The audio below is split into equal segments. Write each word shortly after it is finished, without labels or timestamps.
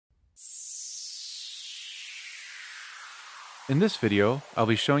In this video, I'll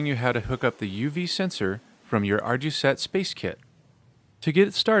be showing you how to hook up the UV sensor from your Ardusat Space Kit. To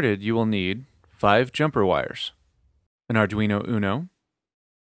get started, you will need 5 jumper wires, an Arduino Uno,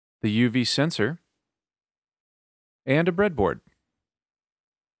 the UV sensor, and a breadboard.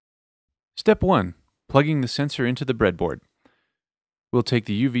 Step 1. Plugging the sensor into the breadboard. We'll take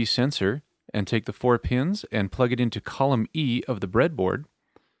the UV sensor and take the 4 pins and plug it into column E of the breadboard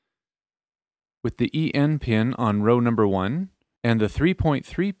with the EN pin on row number 1 and the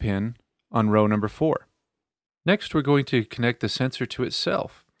 3.3 pin on row number 4. Next, we're going to connect the sensor to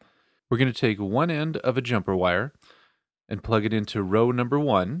itself. We're going to take one end of a jumper wire and plug it into row number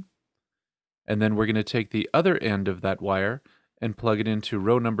 1, and then we're going to take the other end of that wire and plug it into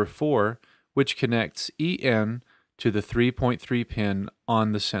row number 4, which connects EN to the 3.3 pin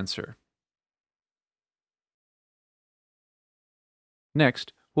on the sensor.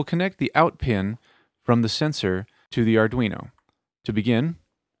 Next, we'll connect the out pin from the sensor to the Arduino. To begin,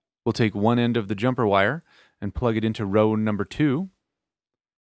 we'll take one end of the jumper wire and plug it into row number 2.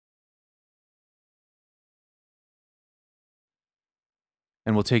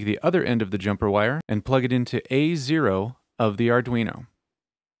 And we'll take the other end of the jumper wire and plug it into A0 of the Arduino.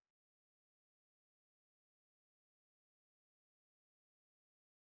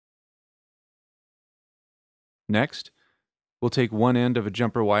 Next, we'll take one end of a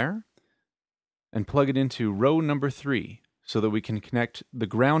jumper wire and plug it into row number 3 so that we can connect the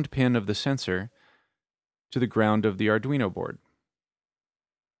ground pin of the sensor to the ground of the Arduino board.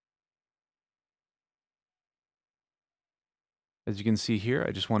 As you can see here,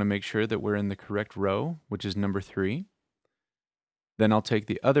 I just want to make sure that we're in the correct row, which is number 3. Then I'll take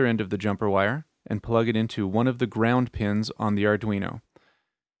the other end of the jumper wire and plug it into one of the ground pins on the Arduino.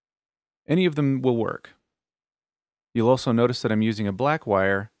 Any of them will work. You'll also notice that I'm using a black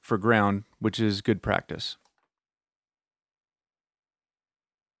wire for ground, which is good practice.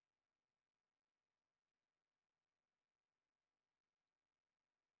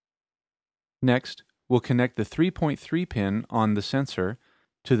 Next, we'll connect the 3.3 pin on the sensor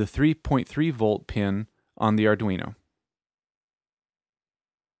to the 3.3 volt pin on the Arduino.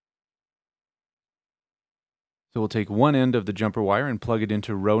 So we'll take one end of the jumper wire and plug it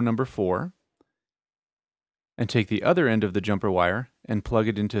into row number 4, and take the other end of the jumper wire and plug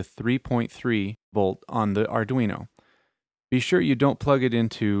it into 3.3 volt on the Arduino. Be sure you don't plug it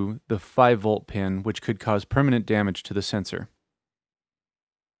into the 5 volt pin, which could cause permanent damage to the sensor.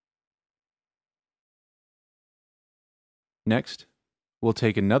 Next, we'll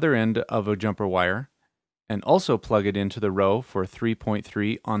take another end of a jumper wire and also plug it into the row for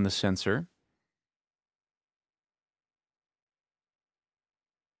 3.3 on the sensor.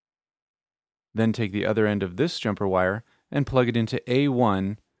 Then take the other end of this jumper wire and plug it into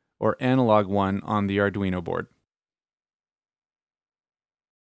A1 or analog 1 on the Arduino board.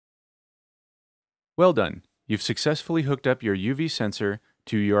 Well done! You've successfully hooked up your UV sensor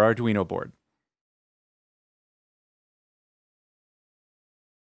to your Arduino board.